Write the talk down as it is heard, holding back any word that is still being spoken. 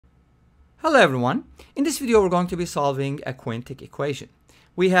Hello everyone. In this video we're going to be solving a quintic equation.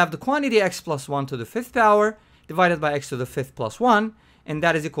 We have the quantity x plus 1 to the 5th power divided by x to the 5th plus 1, and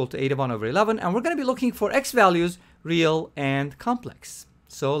that is equal to 81 over 11, and we're going to be looking for x values, real and complex.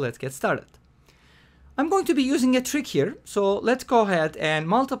 So let's get started. I'm going to be using a trick here, so let's go ahead and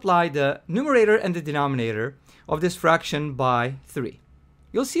multiply the numerator and the denominator of this fraction by 3.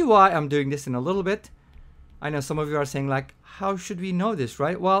 You'll see why I'm doing this in a little bit. I know some of you are saying like, how should we know this,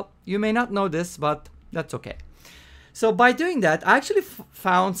 right? Well, you may not know this, but that's okay. So by doing that, I actually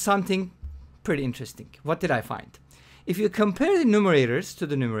found something pretty interesting. What did I find? If you compare the numerators to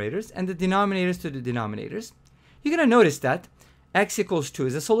the numerators and the denominators to the denominators, you're going to notice that x equals 2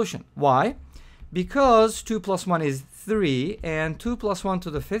 is a solution. Why? Because 2 plus 1 is 3, and 2 plus 1 to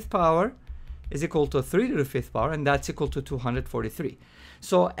the 5th power is equal to 3 to the 5th power, and that's equal to 243.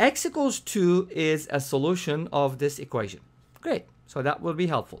 So x equals 2 is a solution of this equation. Great. So that will be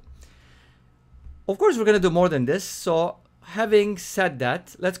helpful. Of course, we're going to do more than this. So having said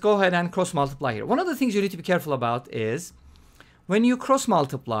that, let's go ahead and cross multiply here. One of the things you need to be careful about is when you cross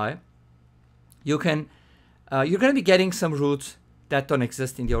multiply, you're going to be getting some roots that don't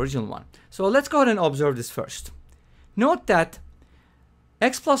exist in the original one. So let's go ahead and observe this first. Note that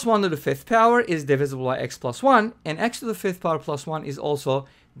x plus 1 to the 5th power is divisible by x plus 1, and x to the 5th power plus 1 is also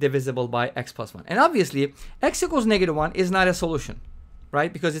divisible by x plus 1. And obviously, x equals -1 is not a solution,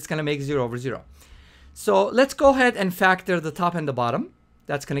 right? Because it's going to make 0 over 0. So let's go ahead and factor the top and the bottom.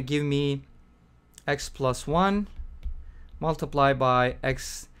 That's going to give me x plus 1 multiplied by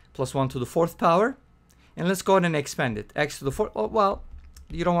x plus 1 to the 4th power. And let's go ahead and expand it. X to the 4th, oh, well,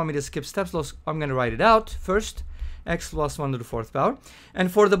 you don't want me to skip steps. So I'm going to write it out first. X plus 1 to the 4th power.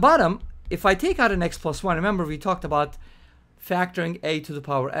 And for the bottom, if I take out an x plus 1, remember we talked about factoring a to the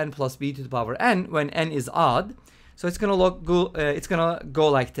power n plus b to the power n when n is odd. So it's going to go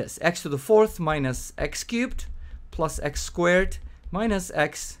like this. X to the 4th minus x cubed plus x squared minus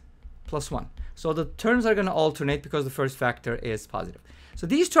x plus 1. So the terms are going to alternate because the first factor is positive. So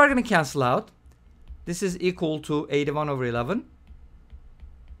these two are going to cancel out. This is equal to 81 over 11.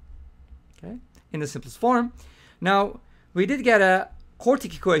 Okay, in the simplest form. Now, we did get a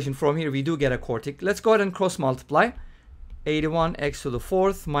quartic equation from here. We do get a quartic. Let's go ahead and cross multiply. 81x to the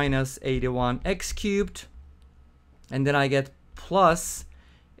 4th minus 81x cubed. And then I get plus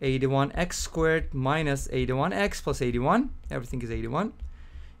 81x squared minus 81x plus 81. Everything is 81.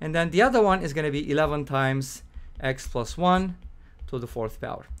 And then the other one is going to be 11 times x plus 1 to the 4th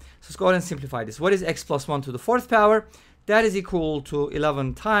power. So let's go ahead and simplify this. What is x plus 1 to the 4th power? That is equal to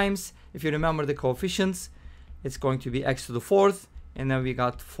 11 times, if you remember the coefficients, it's going to be x to the 4th, and then we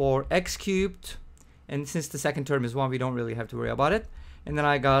got 4x cubed, and since the second term is 1, we don't really have to worry about it. And then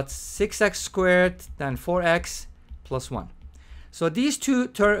I got 6x squared, then 4x plus 1. So these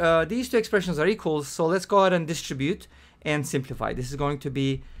two expressions are equal, so let's go ahead and distribute and simplify. This is going to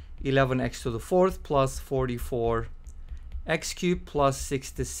be 11x to the 4th plus 44x cubed plus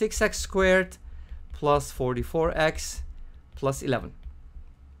 66x squared plus 44x plus 11.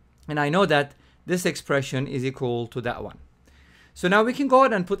 And I know that this expression is equal to that one. So now we can go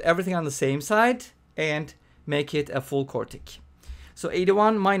ahead and put everything on the same side and make it a full quartic. So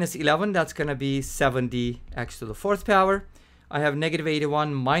 81 minus 11, that's going to be 70x to the 4th power. I have negative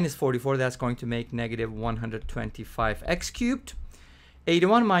 81 minus 44, that's going to make negative 125x cubed.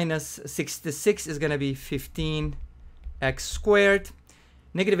 81 minus 66 is going to be 15x squared.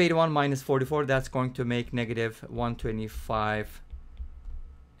 Negative 81 minus 44, that's going to make negative 125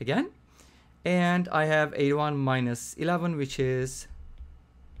 again. And I have 81 minus 11, which is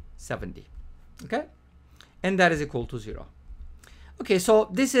 70. Okay? And that is equal to 0. Okay, so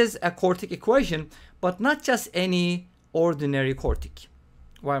this is a quartic equation, but not just any ordinary quartic.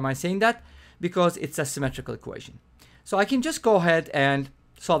 Why am I saying that? Because it's a symmetrical equation. So I can just go ahead and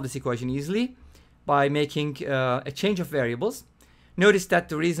solve this equation easily by making a change of variables. Notice that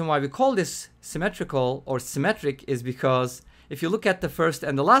the reason why we call this symmetrical or symmetric is because if you look at the first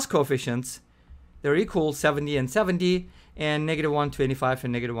and the last coefficients, they're equal, 70 and 70, and negative 125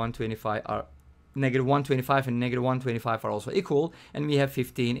 and negative 125 are negative 125 and negative 125 are also equal, and we have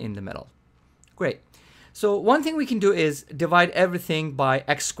 15 in the middle. Great. So one thing we can do is divide everything by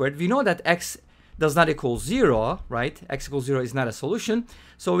x squared. We know that x does not equal 0, right? X equals 0 is not a solution,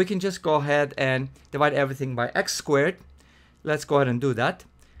 so we can just go ahead and divide everything by x squared. Let's go ahead and do that.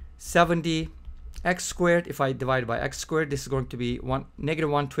 70x squared, if I divide by x squared, this is going to be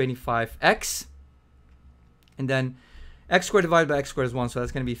negative 125x. And then x squared divided by x squared is 1, so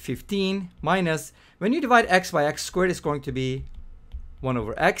that's going to be 15 minus, when you divide x by x squared, it's going to be 1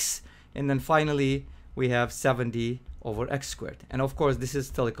 over x. And then finally, we have 70 over x squared. And of course, this is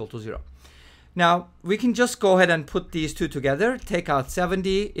still equal to 0. Now, we can just go ahead and put these two together. Take out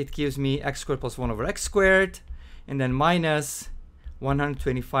 70. It gives me x squared plus 1 over x squared. And then minus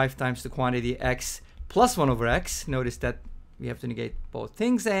 125 times the quantity x plus 1 over x. Notice that we have to negate both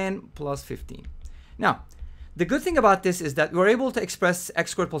things, and plus 15. Now, the good thing about this is that we're able to express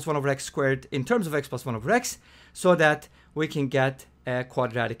x squared plus 1 over x squared in terms of x plus 1 over x, so that we can get a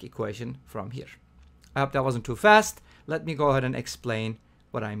quadratic equation from here. I hope that wasn't too fast. Let me go ahead and explain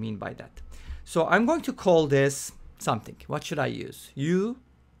what I mean by that. So I'm going to call this something. What should I use? U,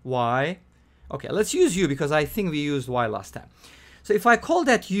 y. Okay, let's use u because I think we used y last time. So if I call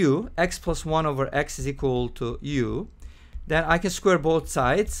that u, x plus 1 over x is equal to u, then I can square both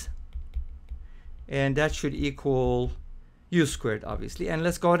sides, and that should equal u squared, obviously. And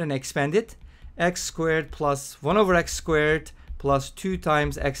let's go ahead and expand it. X squared plus 1 over x squared plus 2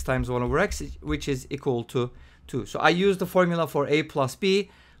 times x times 1 over x, which is equal to 2. So I used the formula for a plus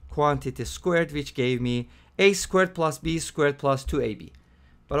b, quantity squared, which gave me a squared plus b squared plus 2ab.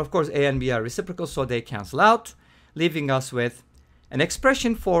 But of course, a and b are reciprocal, so they cancel out, leaving us with an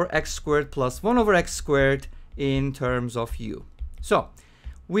expression for x squared plus 1 over x squared in terms of u. So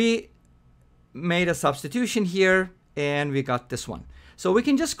we made a substitution here, and we got this one. So we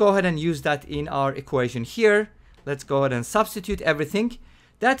can just go ahead and use that in our equation here. Let's go ahead and substitute everything.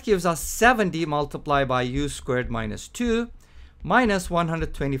 That gives us 70 multiplied by u squared minus 2 minus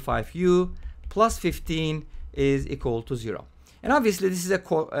 125u plus 15 is equal to 0. And obviously, this is a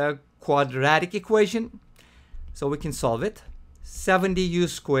quadratic equation, so we can solve it. 70u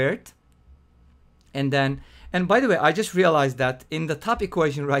squared. And by the way, I just realized that in the top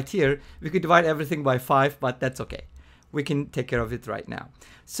equation right here, we could divide everything by 5, but that's okay. We can take care of it right now.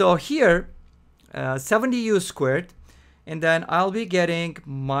 So here, 70u squared, and then I'll be getting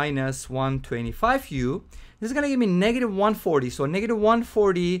minus 125u. This is going to give me negative 140. So negative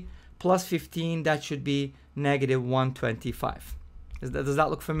 140 plus 15, that should be negative 125. Does that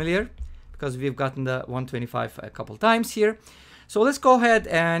look familiar? Because we've gotten the 125 a couple times here. So let's go ahead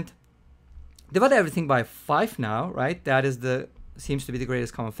and divide everything by 5 now, right? That is seems to be the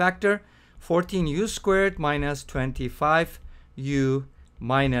greatest common factor. 14u squared minus 25u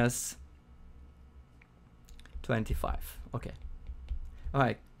minus 25. Okay. All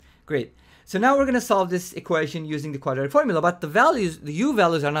right, great. So now we're going to solve this equation using the quadratic formula, but the values, the u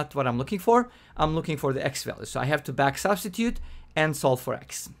values are not what I'm looking for. I'm looking for the x values. So I have to back substitute and solve for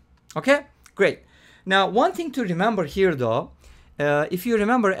x. Okay, great. Now, one thing to remember here though, if you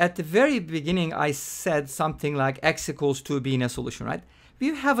remember at the very beginning, I said something like x equals 2 being a solution, right?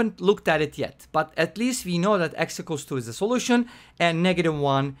 We haven't looked at it yet, but at least we know that x equals 2 is a solution and negative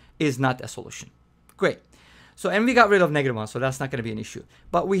 1 is not a solution. Great. So, and we got rid of negative 1, so that's not going to be an issue.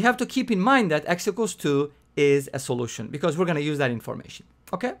 But we have to keep in mind that x equals 2 is a solution because we're going to use that information.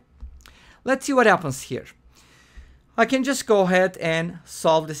 Okay? Let's see what happens here. I can just go ahead and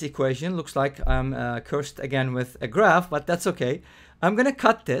solve this equation. Looks like I'm cursed again with a graph, but that's okay. I'm going to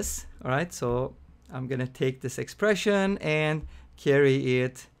cut this. All right, so I'm going to take this expression and carry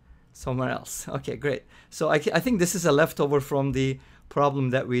it somewhere else. Okay, great. So I think this is a leftover from the problem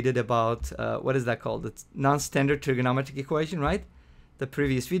that we did about, what is that called? It's non-standard trigonometric equation, right? The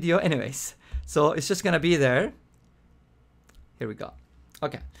previous video. Anyways, so it's just going to be there. Here we go.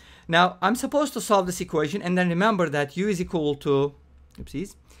 Okay. Now, I'm supposed to solve this equation, and then remember that u is equal to,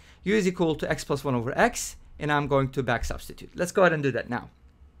 oopsies, u is equal to x plus 1 over x, and I'm going to back substitute. Let's go ahead and do that now.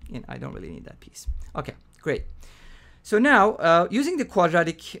 And I don't really need that piece. Okay, great. So now, using the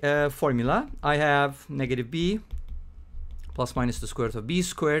quadratic formula, I have negative b plus minus the square root of b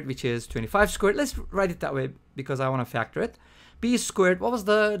squared, which is 25 squared. Let's write it that way because I want to factor it. B squared, what was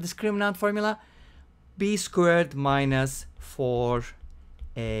the discriminant formula? B squared minus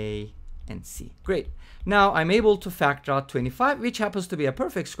 4a and c. Great. Now I'm able to factor out 25, which happens to be a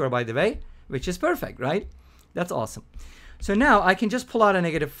perfect square, by the way, which is perfect, right? That's awesome. So now I can just pull out a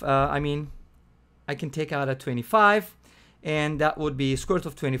negative, I can take out a 25, and that would be square root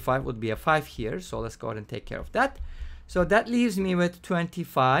of 25 would be a 5 here. So let's go ahead and take care of that. So that leaves me with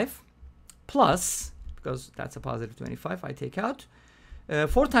 25 plus, because that's a positive 25, I take out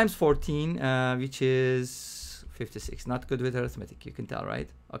 4 times 14, which is 56. Not good with arithmetic, you can tell, right?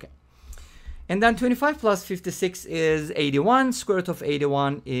 Okay. And then 25 plus 56 is 81. Square root of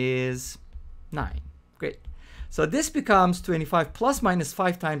 81 is 9. Great. So this becomes 25 plus minus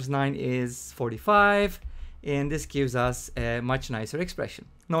 5 times 9 is 45. And this gives us a much nicer expression.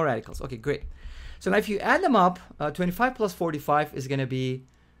 No radicals. Okay, great. So now if you add them up, 25 plus 45 is going to be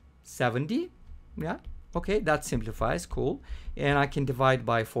 70. Yeah. Okay, that simplifies. Cool. And I can divide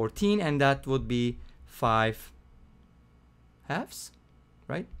by 14, and that would be 5 halves,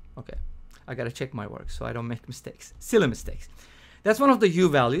 right? Okay, I gotta check my work so I don't make mistakes, silly mistakes. That's one of the u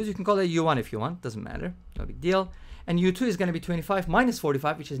values. You can call it u1 if you want, doesn't matter, no big deal. And u2 is going to be 25 minus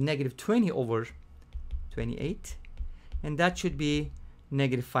 45, which is negative 20 over 28. And that should be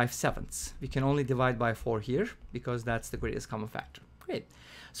negative 5/7. We can only divide by 4 here because that's the greatest common factor. Great.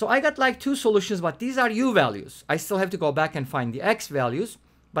 So I got like 2 solutions, but these are u values. I still have to go back and find the x values.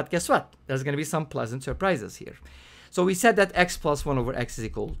 But guess what? There's going to be some pleasant surprises here. So we said that x plus 1 over x is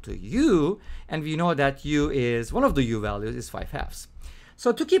equal to u. And we know that u is, one of the u values is 5/2.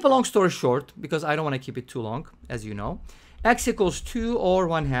 So to keep a long story short, because I don't want to keep it too long, as you know, x equals 2 or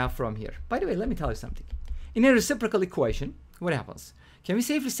 1/2 from here. By the way, let me tell you something. In a reciprocal equation, what happens? Can we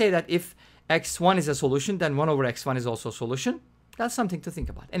safely say that if x1 is a solution, then 1 over x1 is also a solution? That's something to think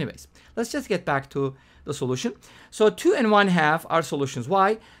about. Anyways, let's just get back to the solution. So 2 and 1/2 are solutions. Why?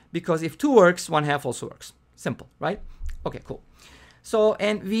 Because if 2 works, 1/2 also works. Simple, right? Okay, cool. So,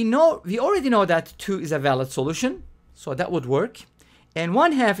 and we already know that 2 is a valid solution, so that would work. And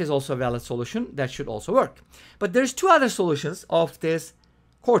 1/2 is also a valid solution, that should also work. But there's 2 other solutions of this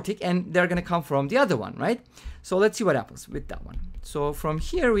quartic, and they're going to come from the other one, right? So let's see what happens with that one. So from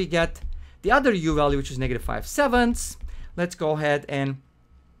here we get the other u value, which is negative 5/7. Let's go ahead and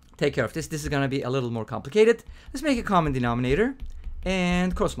take care of this. This is going to be a little more complicated. Let's make a common denominator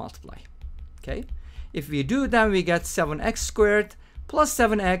and cross multiply. Okay. If we do, then we get 7x squared plus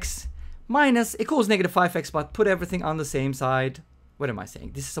 7x minus equals negative 5x, but put everything on the same side. What am I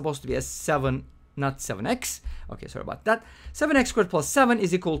saying? This is supposed to be a 7, not 7x. Okay, sorry about that. 7x squared plus 7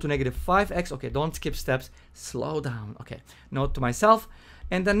 is equal to negative 5x. Okay, don't skip steps. Slow down. Okay, note to myself.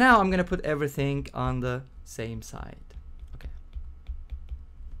 And then now I'm going to put everything on the same side. Okay.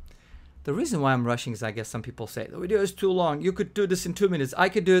 The reason why I'm rushing is I guess some people say, the video is too long. You could do this in 2 minutes. I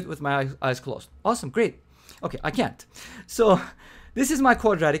could do it with my eyes closed. Awesome, great. Okay, I can't. So this is my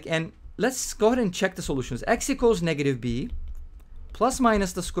quadratic, and let's go ahead and check the solutions. X equals negative b plus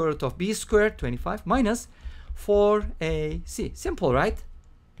minus the square root of b squared, 25, minus 4ac. Simple, right?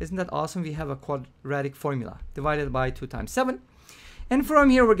 Isn't that awesome? We have a quadratic formula divided by 2 times 7. And from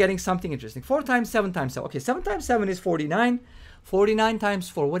here, we're getting something interesting. 4 times 7 times 7. Okay, 7 times 7 is 49. 49 times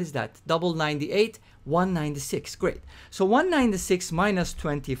 4, what is that? Double 98, 196. Great. So 196 minus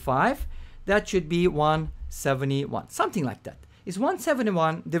 25, that should be 171. Something like that. Is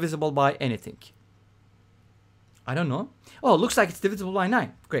 171 divisible by anything? I don't know. Oh, looks like it's divisible by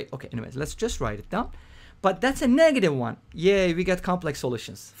 9. Great. Okay, anyways, let's just write it down. But that's a negative 1. Yay, we get complex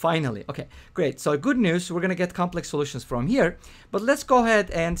solutions. Finally. Okay, great. So good news, we're going to get complex solutions from here. But let's go ahead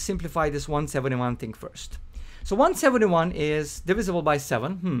and simplify this 171 thing first. So 171 is divisible by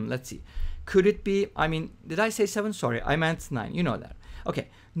 7. Let's see. Could it be, I mean, did I say 7? Sorry, I meant 9. You know that. Okay,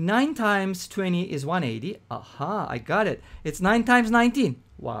 9 times 20 is 180. Aha, I got it. It's 9 times 19.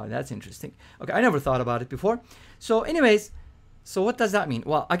 Wow, that's interesting. Okay, I never thought about it before. So anyways, so what does that mean?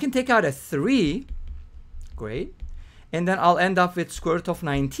 Well, I can take out a 3. Great. And then I'll end up with square root of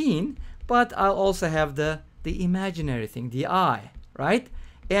 19. But I'll also have the imaginary thing, the I, right?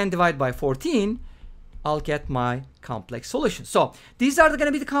 And divide by 14. I'll get my complex solution. So these are going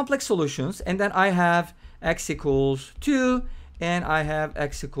to be the complex solutions. And then I have x equals 2. And I have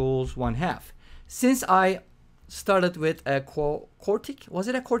x equals 1/2. Since I started with a quartic, was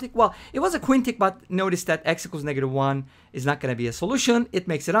it a quartic? Well, it was a quintic, but notice that x equals negative 1 is not going to be a solution. It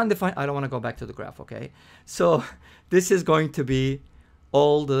makes it undefined. I don't want to go back to the graph, okay? So this is going to be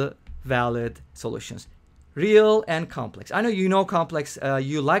all the valid solutions, real and complex. I know you know complex,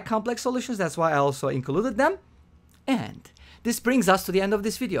 you like complex solutions. That's why I also included them. And this brings us to the end of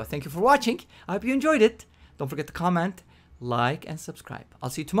this video. Thank you for watching. I hope you enjoyed it. Don't forget to comment, like, and subscribe. I'll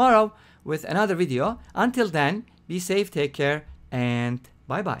see you tomorrow with another video. Until then, be safe, take care, and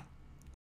bye-bye.